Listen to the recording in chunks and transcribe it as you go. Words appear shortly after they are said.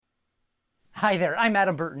Hi there, I'm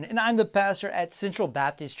Adam Burton, and I'm the pastor at Central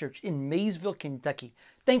Baptist Church in Maysville, Kentucky.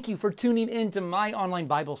 Thank you for tuning in to my online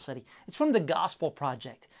Bible study. It's from the Gospel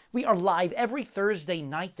Project. We are live every Thursday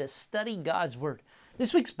night to study God's Word.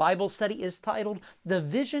 This week's Bible study is titled The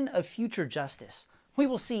Vision of Future Justice. We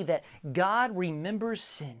will see that God remembers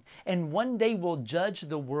sin and one day will judge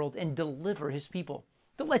the world and deliver His people.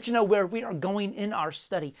 To let you know where we are going in our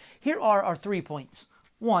study, here are our 3 points.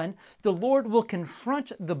 1, the Lord will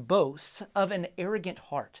confront the boasts of an arrogant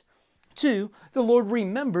heart. 2, the Lord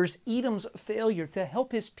remembers Edom's failure to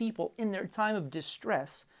help His people in their time of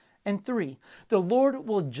distress. And 3, the Lord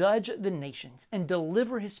will judge the nations and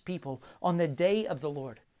deliver His people on the day of the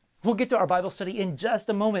Lord. We'll get to our Bible study in just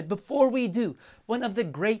a moment. Before we do, one of the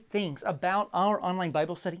great things about our online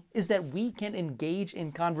Bible study is that we can engage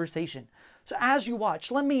in conversation. So as you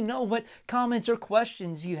watch, let me know what comments or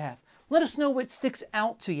questions you have. Let us know what sticks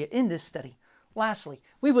out to you in this study. Lastly,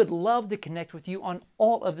 we would love to connect with you on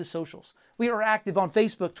all of the socials. We are active on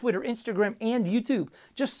Facebook, Twitter, Instagram, and YouTube.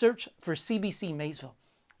 Just search for CBC Maysville.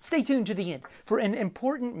 Stay tuned to the end for an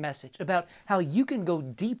important message about how you can go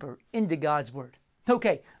deeper into God's Word.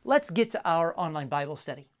 Okay, let's get to our online Bible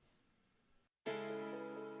study.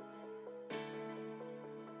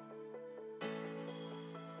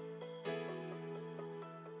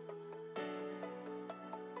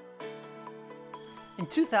 In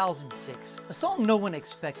 2006, a song no one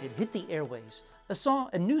expected hit the airwaves,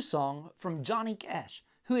 a new song from Johnny Cash,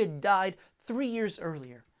 who had died 3 years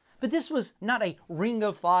earlier. But this was not a Ring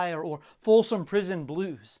of Fire or Folsom Prison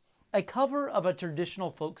Blues, a cover of a traditional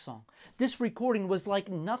folk song. This recording was like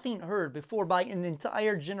nothing heard before by an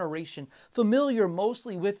entire generation, familiar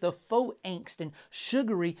mostly with the faux angst and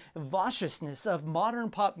sugary vocious of modern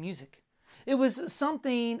pop music. It was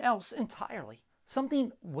something else entirely,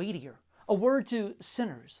 something weightier. A word to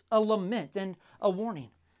sinners, a lament, and a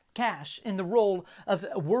warning. Cash, in the role of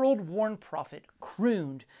a world-worn prophet,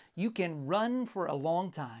 crooned, "You can run for a long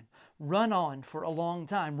time, run on for a long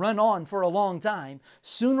time, run on for a long time.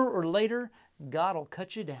 Sooner or later, God'll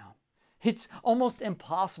cut you down." It's almost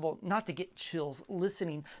impossible not to get chills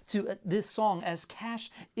listening to this song as Cash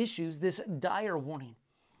issues this dire warning.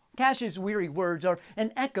 Cash's weary words are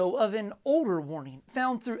an echo of an older warning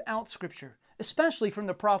found throughout Scripture, especially from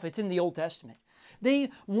the prophets in the Old Testament.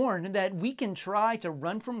 They warn that we can try to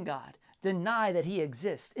run from God, deny that He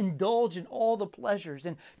exists, indulge in all the pleasures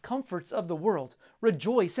and comforts of the world,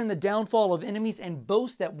 rejoice in the downfall of enemies, and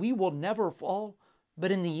boast that we will never fall.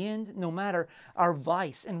 But in the end, no matter our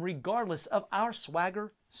vice and regardless of our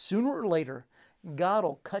swagger, sooner or later, God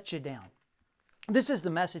will cut you down. This is the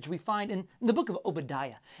message we find in the book of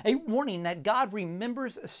Obadiah, a warning that God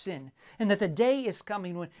remembers sin and that the day is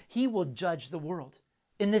coming when He will judge the world.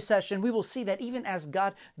 In this session, we will see that even as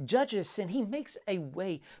God judges sin, He makes a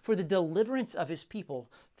way for the deliverance of His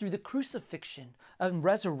people through the crucifixion and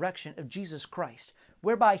resurrection of Jesus Christ,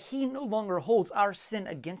 whereby He no longer holds our sin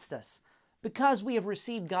against us. Because we have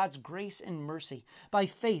received God's grace and mercy by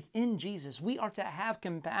faith in Jesus, we are to have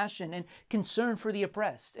compassion and concern for the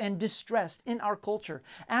oppressed and distressed in our culture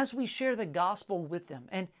as we share the gospel with them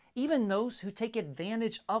and even those who take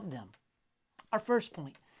advantage of them. Our first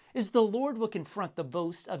point is the Lord will confront the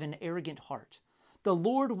boast of an arrogant heart. The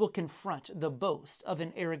Lord will confront the boast of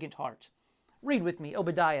an arrogant heart. Read with me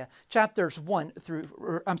Obadiah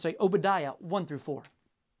Obadiah 1 through 4.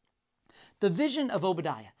 The vision of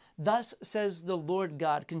Obadiah. Thus says the Lord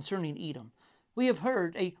God concerning Edom. We have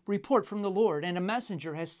heard a report from the Lord, and a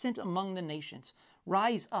messenger has sent among the nations.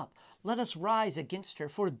 Rise up, let us rise against her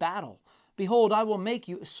for battle. Behold, I will make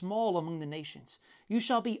you small among the nations. You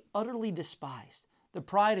shall be utterly despised. The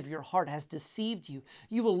pride of your heart has deceived you.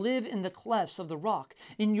 You will live in the clefts of the rock,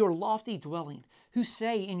 in your lofty dwelling. Who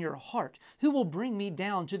say in your heart, who will bring me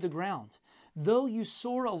down to the ground? Though you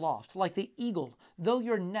soar aloft like the eagle, though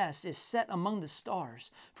your nest is set among the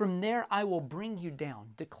stars, from there I will bring you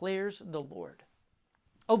down, declares the Lord.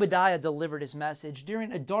 Obadiah delivered his message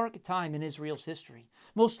during a dark time in Israel's history,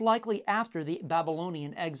 most likely after the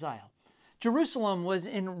Babylonian exile. Jerusalem was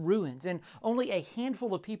in ruins and only a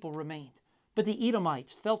handful of people remained. But the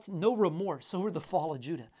Edomites felt no remorse over the fall of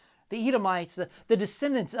Judah. The Edomites, the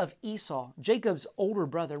descendants of Esau, Jacob's older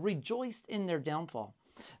brother, rejoiced in their downfall.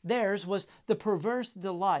 Theirs was the perverse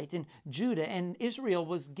delight in Judah, and Israel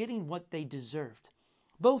was getting what they deserved.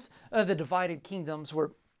 Both of the divided kingdoms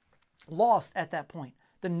were lost at that point.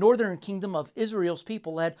 The northern kingdom of Israel's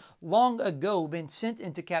people had long ago been sent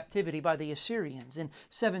into captivity by the Assyrians in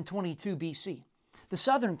 722 BC. The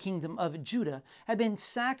southern kingdom of Judah had been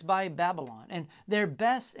sacked by Babylon, and their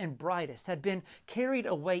best and brightest had been carried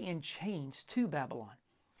away in chains to Babylon.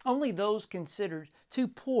 Only those considered too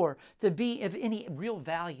poor to be of any real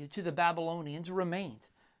value to the Babylonians remained.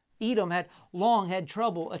 Edom had long had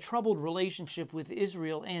a troubled relationship with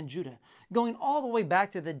Israel and Judah, going all the way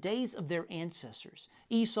back to the days of their ancestors,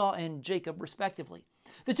 Esau and Jacob respectively.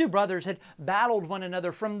 The two brothers had battled one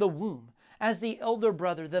another from the womb. As the elder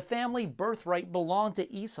brother, the family birthright belonged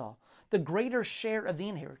to Esau, the greater share of the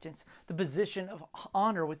inheritance, the position of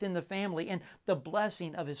honor within the family, and the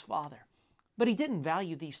blessing of his father. But he didn't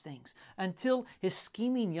value these things until his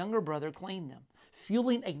scheming younger brother claimed them,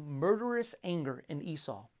 fueling a murderous anger in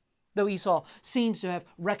Esau. Though Esau seems to have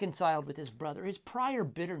reconciled with his brother, his prior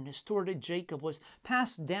bitterness toward Jacob was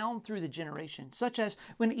passed down through the generations, such as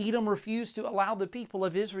when Edom refused to allow the people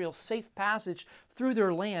of Israel safe passage through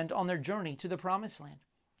their land on their journey to the Promised Land.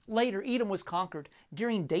 Later, Edom was conquered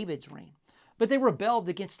during David's reign, but they rebelled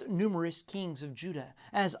against numerous kings of Judah,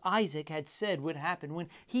 as Isaac had said would happen when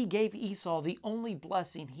he gave Esau the only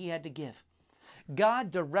blessing he had to give.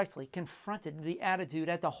 God directly confronted the attitude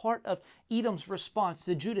at the heart of Edom's response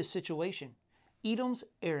to Judah's situation: Edom's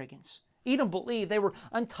arrogance. Edom believed they were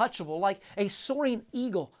untouchable like a soaring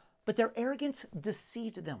eagle, but their arrogance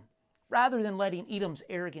deceived them. Rather than letting Edom's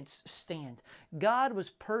arrogance stand, God was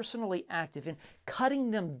personally active in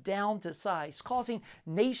cutting them down to size, causing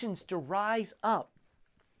nations to rise up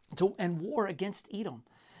and war against Edom.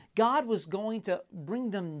 God was going to bring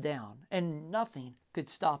them down, and nothing could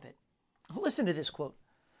stop it. Listen to this quote.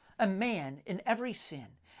 A man in every sin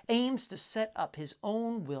aims to set up his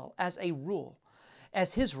own will as his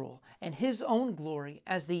rule, and his own glory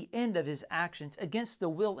as the end of his actions against the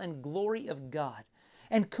will and glory of God.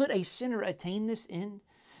 And could a sinner attain this end,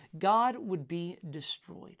 God would be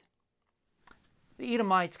destroyed. The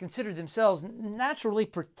Edomites considered themselves naturally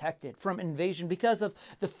protected from invasion because of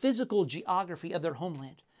the physical geography of their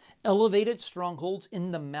homeland, elevated strongholds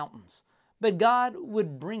in the mountains. But God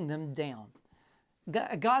would bring them down.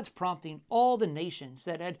 God's prompting all the nations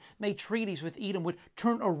that had made treaties with Edom would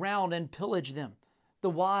turn around and pillage them. The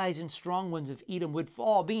wise and strong ones of Edom would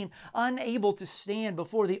fall, being unable to stand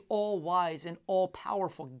before the all-wise and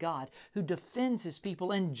all-powerful God who defends his people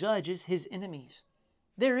and judges his enemies.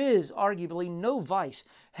 There is arguably no vice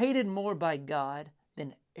hated more by God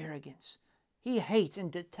than arrogance. He hates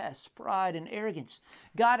and detests pride and arrogance.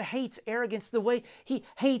 God hates arrogance the way he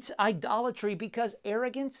hates idolatry, because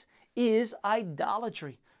arrogance is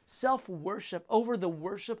idolatry, self-worship over the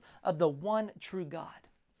worship of the one true God.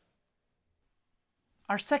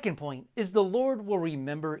 Our second point is the Lord will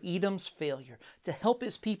remember Edom's failure to help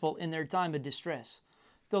his people in their time of distress.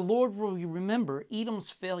 The Lord will remember Edom's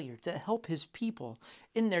failure to help his people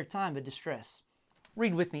in their time of distress.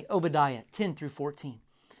 Read with me Obadiah 10 through 14.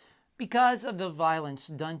 Because of the violence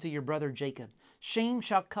done to your brother Jacob, shame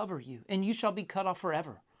shall cover you, and you shall be cut off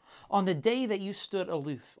forever. On the day that you stood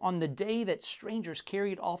aloof, on the day that strangers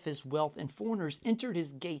carried off his wealth and foreigners entered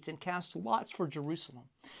his gates and cast lots for Jerusalem,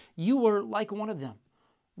 you were like one of them.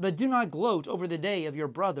 But do not gloat over the day of your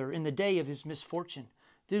brother in the day of his misfortune.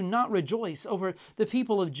 Do not rejoice over the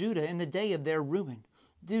people of Judah in the day of their ruin.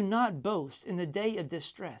 Do not boast in the day of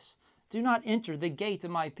distress. Do not enter the gate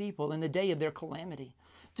of my people in the day of their calamity.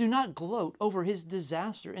 Do not gloat over his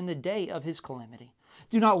disaster in the day of his calamity.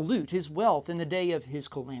 Do not loot his wealth in the day of his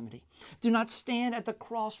calamity. Do not stand at the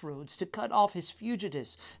crossroads to cut off his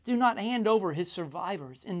fugitives. Do not hand over his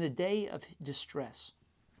survivors in the day of distress.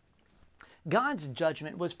 God's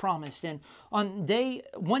judgment was promised, and one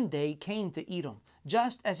day came to Edom,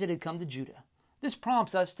 just as it had come to Judah. This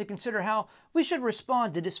prompts us to consider how we should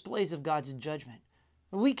respond to displays of God's judgment.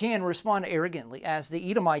 We can respond arrogantly, as the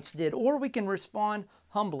Edomites did, or we can respond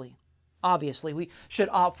humbly. Obviously, we should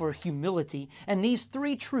opt for humility, and these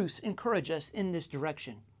three truths encourage us in this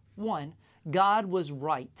direction. 1, God was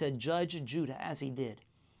right to judge Judah as he did.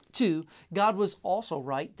 2, God was also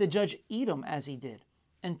right to judge Edom as he did.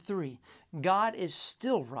 And 3, God is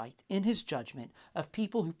still right in his judgment of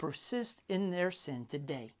people who persist in their sin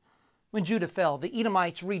today. When Judah fell, the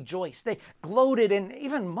Edomites rejoiced. They gloated and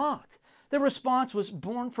even mocked. Their response was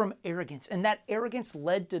born from arrogance, and that arrogance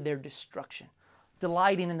led to their destruction.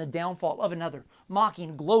 Delighting in the downfall of another,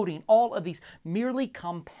 mocking, gloating, all of these merely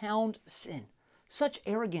compound sin. Such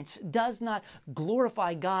arrogance does not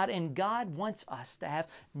glorify God, and God wants us to have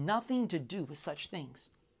nothing to do with such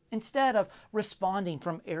things. Instead of responding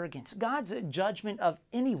from arrogance, God's judgment of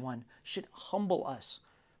anyone should humble us.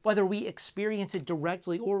 Whether we experience it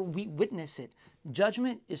directly or we witness it,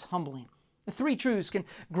 judgment is humbling. The three truths can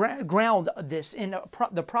ground this in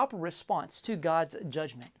the proper response to God's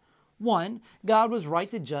judgment. 1, God was right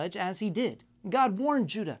to judge as he did. God warned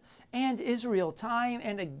Judah and Israel time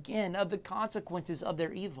and again of the consequences of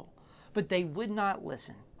their evil, but they would not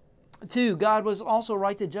listen. 2, God was also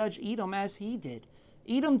right to judge Edom as he did.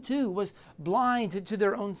 Edom too was blind to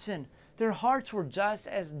their own sin. Their hearts were just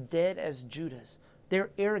as dead as Judah's.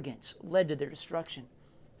 Their arrogance led to their destruction.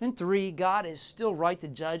 And 3, God is still right to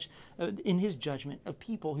judge in his judgment of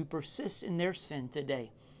people who persist in their sin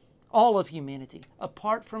today. All of humanity,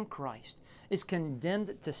 apart from Christ, is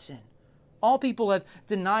condemned to sin. All people have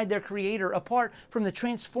denied their Creator. Apart from the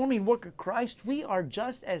transforming work of Christ, we are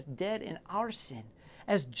just as dead in our sin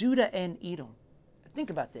as Judah and Edom. Think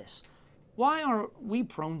about this. Why are we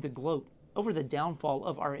prone to gloat over the downfall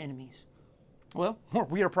of our enemies? Well,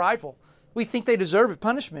 we are prideful. We think they deserve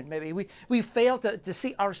punishment, maybe. We fail to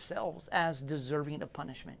see ourselves as deserving of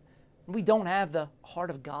punishment. We don't have the heart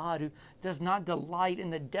of God, who does not delight in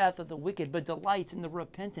the death of the wicked, but delights in the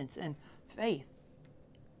repentance and faith.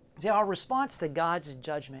 See, our response to God's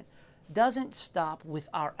judgment doesn't stop with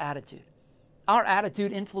our attitude. Our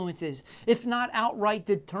attitude influences, if not outright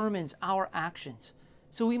determines, our actions.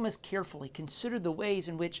 So we must carefully consider the ways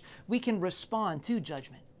in which we can respond to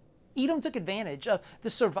judgment. Edom took advantage of the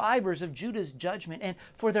survivors of Judah's judgment, and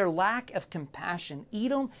for their lack of compassion,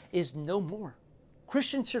 Edom is no more.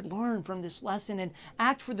 Christians should learn from this lesson and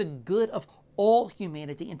act for the good of all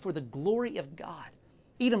humanity and for the glory of God.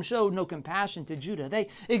 Edom showed no compassion to Judah. They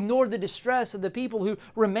ignored the distress of the people who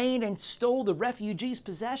remained and stole the refugees'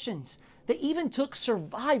 possessions. They even took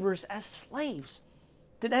survivors as slaves.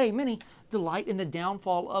 Today, many delight in the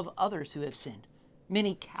downfall of others who have sinned.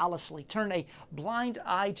 Many callously turn a blind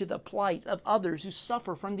eye to the plight of others who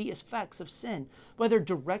suffer from the effects of sin, whether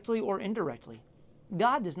directly or indirectly.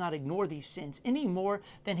 God does not ignore these sins any more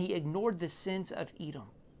than he ignored the sins of Edom.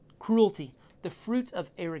 Cruelty, the fruit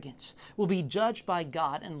of arrogance, will be judged by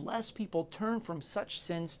God unless people turn from such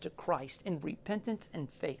sins to Christ in repentance and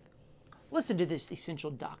faith. Listen to this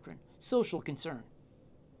essential doctrine: social concern.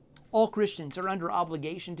 All Christians are under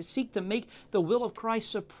obligation to seek to make the will of Christ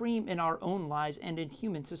supreme in our own lives and in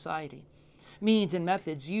human society. Means and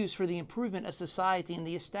methods used for the improvement of society and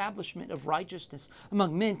the establishment of righteousness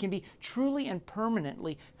among men can be truly and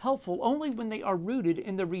permanently helpful only when they are rooted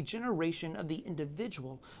in the regeneration of the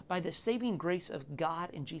individual by the saving grace of God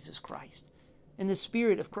and Jesus Christ. In the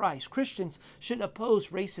spirit of Christ, Christians should oppose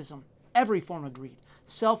racism, every form of greed,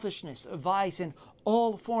 selfishness, vice, and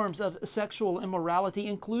all forms of sexual immorality,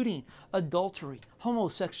 including adultery,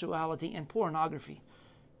 homosexuality, and pornography.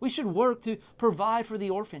 We should work to provide for the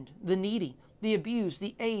orphaned, the needy, the abused,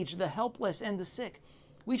 the aged, the helpless, and the sick.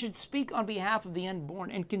 We should speak on behalf of the unborn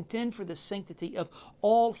and contend for the sanctity of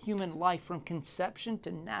all human life from conception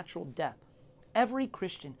to natural death. Every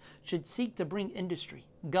Christian should seek to bring industry,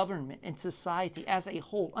 government, and society as a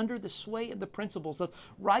whole under the sway of the principles of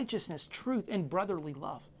righteousness, truth, and brotherly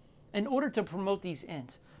love. In order to promote these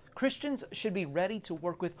ends, Christians should be ready to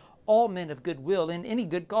work with all men of goodwill in any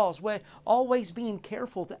good cause, while always being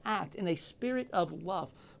careful to act in a spirit of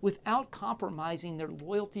love without compromising their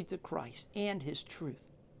loyalty to Christ and his truth.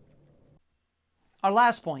 Our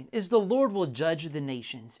last point is the Lord will judge the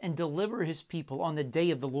nations and deliver his people on the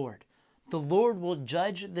day of the Lord. The Lord will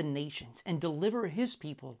judge the nations and deliver his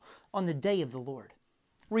people on the day of the Lord.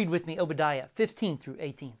 Read with me Obadiah 15 through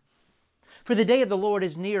 18. For the day of the Lord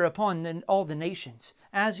is near upon all the nations.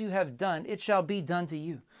 As you have done, it shall be done to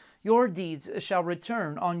you. Your deeds shall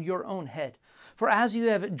return on your own head. For as you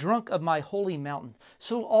have drunk of my holy mountain,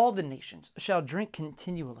 so all the nations shall drink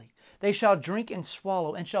continually. They shall drink and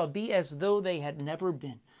swallow, and shall be as though they had never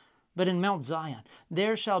been. But in Mount Zion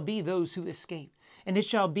there shall be those who escape, and it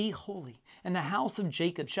shall be holy, and the house of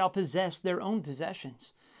Jacob shall possess their own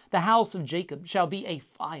possessions. The house of Jacob shall be a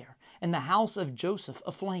fire, and the house of Joseph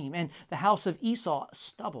a flame, and the house of Esau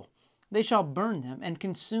stubble. They shall burn them and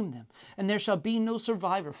consume them, and there shall be no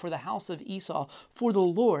survivor for the house of Esau, for the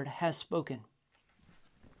Lord has spoken.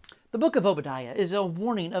 The book of Obadiah is a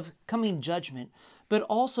warning of coming judgment, but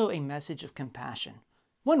also a message of compassion.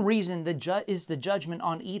 One reason is the judgment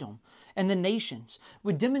on Edom and the nations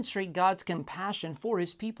would demonstrate God's compassion for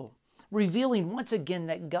his people, revealing once again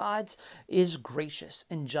that God is gracious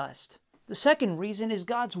and just. The second reason is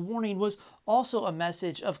God's warning was also a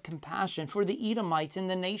message of compassion for the Edomites and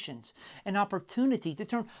the nations, an opportunity to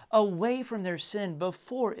turn away from their sin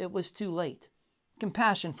before it was too late.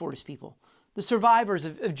 Compassion for his people. The survivors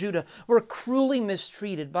of Judah were cruelly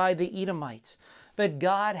mistreated by the Edomites, but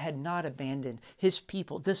God had not abandoned his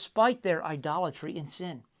people despite their idolatry and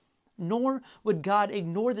sin. Nor would God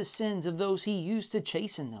ignore the sins of those he used to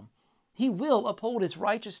chasten them. He will uphold his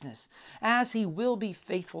righteousness, as he will be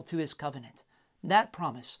faithful to his covenant. That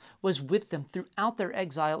promise was with them throughout their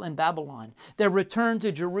exile in Babylon, their return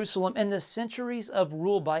to Jerusalem, and the centuries of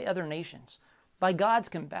rule by other nations. By God's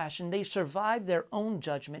compassion, they survived their own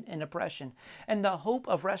judgment and oppression, and the hope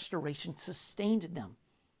of restoration sustained them.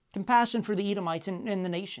 Compassion for the Edomites and the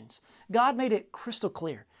nations. God made it crystal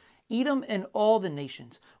clear. Edom and all the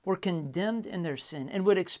nations were condemned in their sin and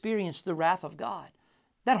would experience the wrath of God.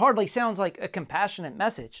 That hardly sounds like a compassionate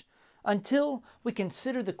message until we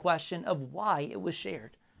consider the question of why it was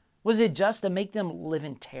shared. Was it just to make them live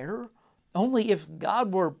in terror? Only if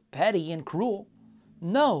God were petty and cruel?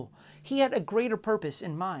 No, He had a greater purpose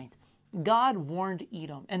in mind. God warned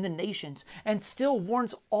Edom and the nations and still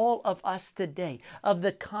warns all of us today of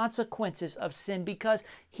the consequences of sin because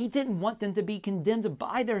He didn't want them to be condemned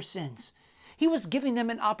by their sins. He was giving them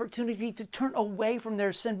an opportunity to turn away from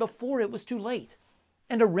their sin before it was too late.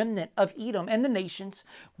 And a remnant of Edom and the nations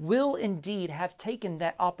will indeed have taken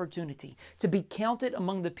that opportunity to be counted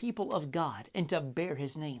among the people of God and to bear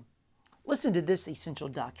His name. Listen to this essential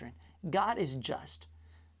doctrine. God is just.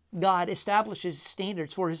 God establishes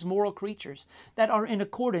standards for His moral creatures that are in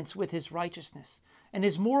accordance with His righteousness, and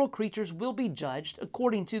His moral creatures will be judged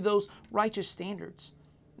according to those righteous standards.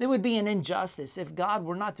 It would be an injustice if God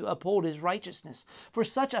were not to uphold His righteousness, for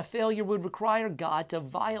such a failure would require God to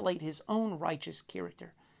violate His own righteous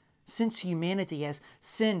character. Since humanity has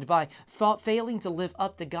sinned by failing to live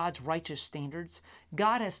up to God's righteous standards,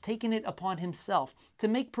 God has taken it upon Himself to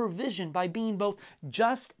make provision by being both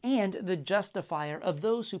just and the justifier of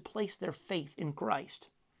those who place their faith in Christ.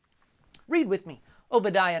 Read with me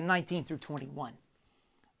Obadiah 19 through 21.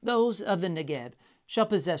 Those of the Negeb shall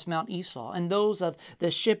possess Mount Esau, and those of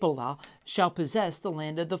the Shephelah shall possess the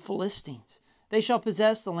land of the Philistines. They shall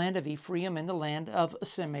possess the land of Ephraim and the land of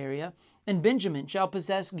Samaria, and Benjamin shall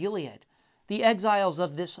possess Gilead. The exiles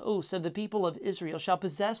of this host of the people of Israel shall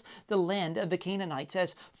possess the land of the Canaanites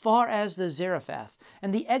as far as the Zarephath,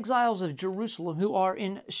 and the exiles of Jerusalem who are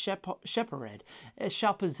in Shephered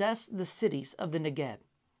shall possess the cities of the Negeb.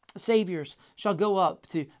 Saviors shall go up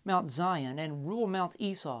to Mount Zion and rule Mount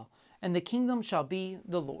Esau, and the kingdom shall be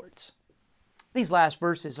the Lord's. These last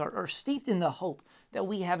verses are steeped in the hope that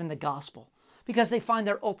we have in the gospel because they find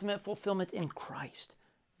their ultimate fulfillment in Christ.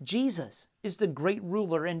 Jesus is the great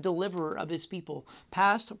ruler and deliverer of His people,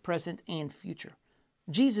 past, present, and future.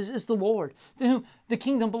 Jesus is the Lord to whom the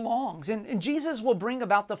kingdom belongs, and Jesus will bring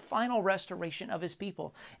about the final restoration of His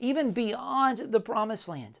people, even beyond the promised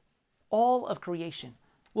land. All of creation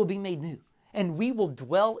will be made new, and we will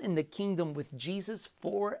dwell in the kingdom with Jesus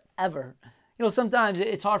forever. Sometimes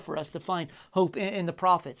it's hard for us to find hope in the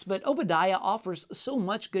prophets, but Obadiah offers so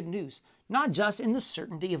much good news, not just in the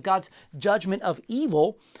certainty of God's judgment of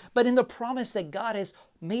evil, but in the promise that God has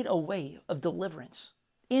made a way of deliverance.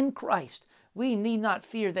 In Christ, we need not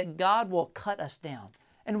fear that God will cut us down,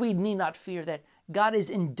 and we need not fear that God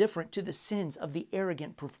is indifferent to the sins of the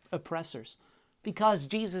arrogant oppressors. Because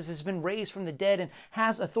Jesus has been raised from the dead and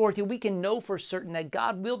has authority, we can know for certain that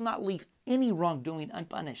God will not leave any wrongdoing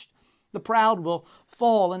unpunished. The proud will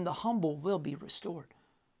fall and the humble will be restored.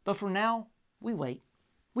 But for now, we wait.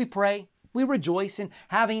 We pray. We rejoice in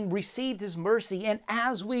having received His mercy. And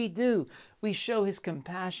as we do, we show His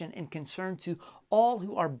compassion and concern to all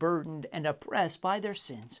who are burdened and oppressed by their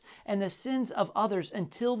sins and the sins of others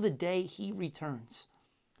until the day He returns.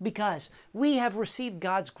 Because we have received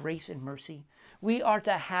God's grace and mercy, we are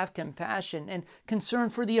to have compassion and concern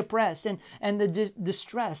for the oppressed and the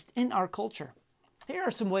distressed in our culture. Here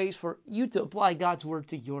are some ways for you to apply God's word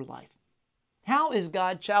to your life. How is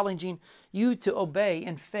God challenging you to obey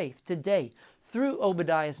in faith today through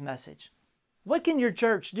Obadiah's message? What can your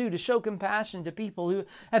church do to show compassion to people who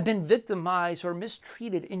have been victimized or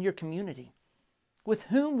mistreated in your community? With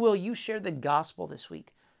whom will you share the gospel this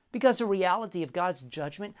week? Because the reality of God's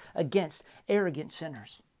judgment against arrogant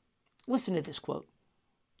sinners. Listen to this quote.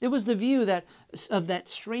 It was the view of that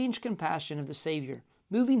strange compassion of the Savior,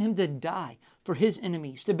 moving Him to die for His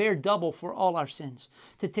enemies, to bear double for all our sins,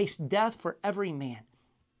 to taste death for every man.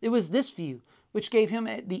 It was this view which gave Him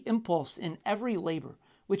the impulse in every labor,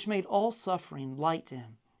 which made all suffering light to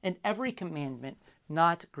Him, and every commandment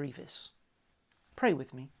not grievous. Pray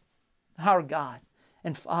with me. Our God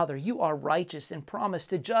and Father, You are righteous and promise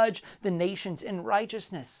to judge the nations in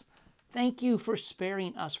righteousness. Thank You for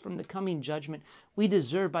sparing us from the coming judgment we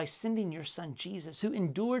deserve by sending Your Son Jesus, who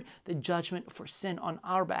endured the judgment for sin on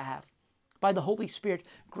our behalf. By the Holy Spirit,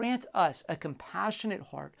 grant us a compassionate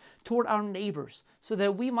heart toward our neighbors so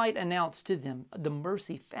that we might announce to them the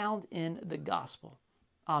mercy found in the gospel.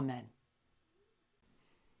 Amen.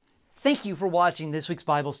 Thank you for watching this week's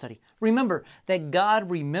Bible study. Remember that God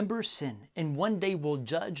remembers sin and one day will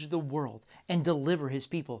judge the world and deliver His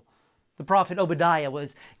people. The prophet Obadiah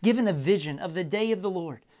was given a vision of the day of the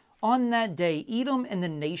Lord. On that day, Edom and the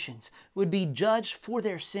nations would be judged for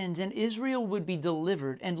their sins, and Israel would be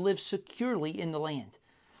delivered and live securely in the land.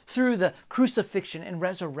 Through the crucifixion and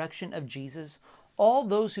resurrection of Jesus, all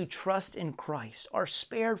those who trust in Christ are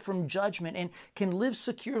spared from judgment and can live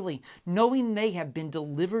securely, knowing they have been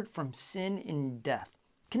delivered from sin and death.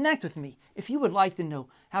 Connect with me if you would like to know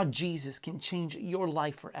how Jesus can change your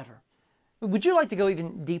life forever. Would you like to go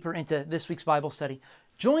even deeper into this week's Bible study?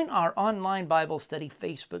 Join our online Bible study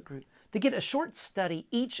Facebook group to get a short study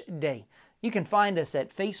each day. You can find us at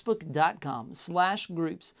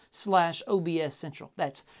facebook.com/groups/OBS Central.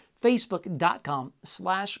 That's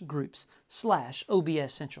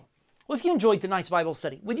facebook.com/groups/OBS Central. Well, if you enjoyed tonight's Bible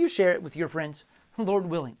study, would you share it with your friends? Lord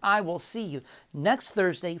willing, I will see you next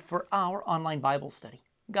Thursday for our online Bible study.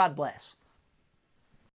 God bless.